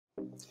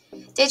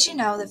Did you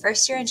know the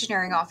First Year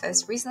Engineering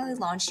Office recently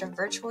launched a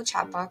virtual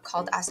chatbot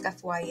called Ask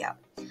FYEO?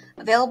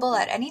 Available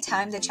at any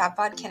time, the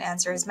chatbot can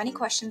answer as many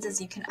questions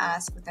as you can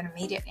ask with an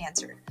immediate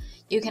answer.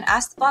 You can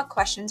ask the bot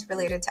questions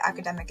related to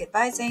academic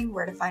advising,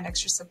 where to find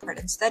extra support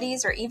in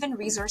studies, or even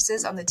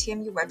resources on the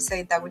TMU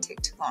website that would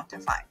take too long to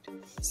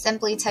find.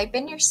 Simply type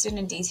in your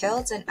student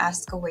details and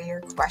ask away your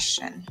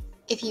question.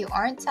 If you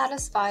aren't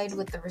satisfied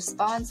with the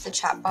response, the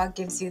chatbot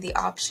gives you the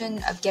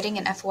option of getting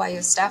an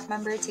FYEO staff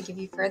member to give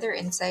you further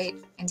insight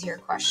into your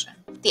question.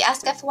 The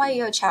Ask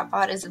FYEO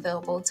chatbot is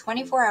available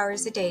 24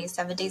 hours a day,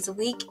 7 days a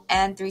week,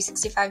 and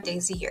 365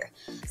 days a year.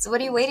 So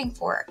what are you waiting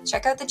for?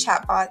 Check out the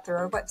chatbot through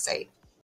our website.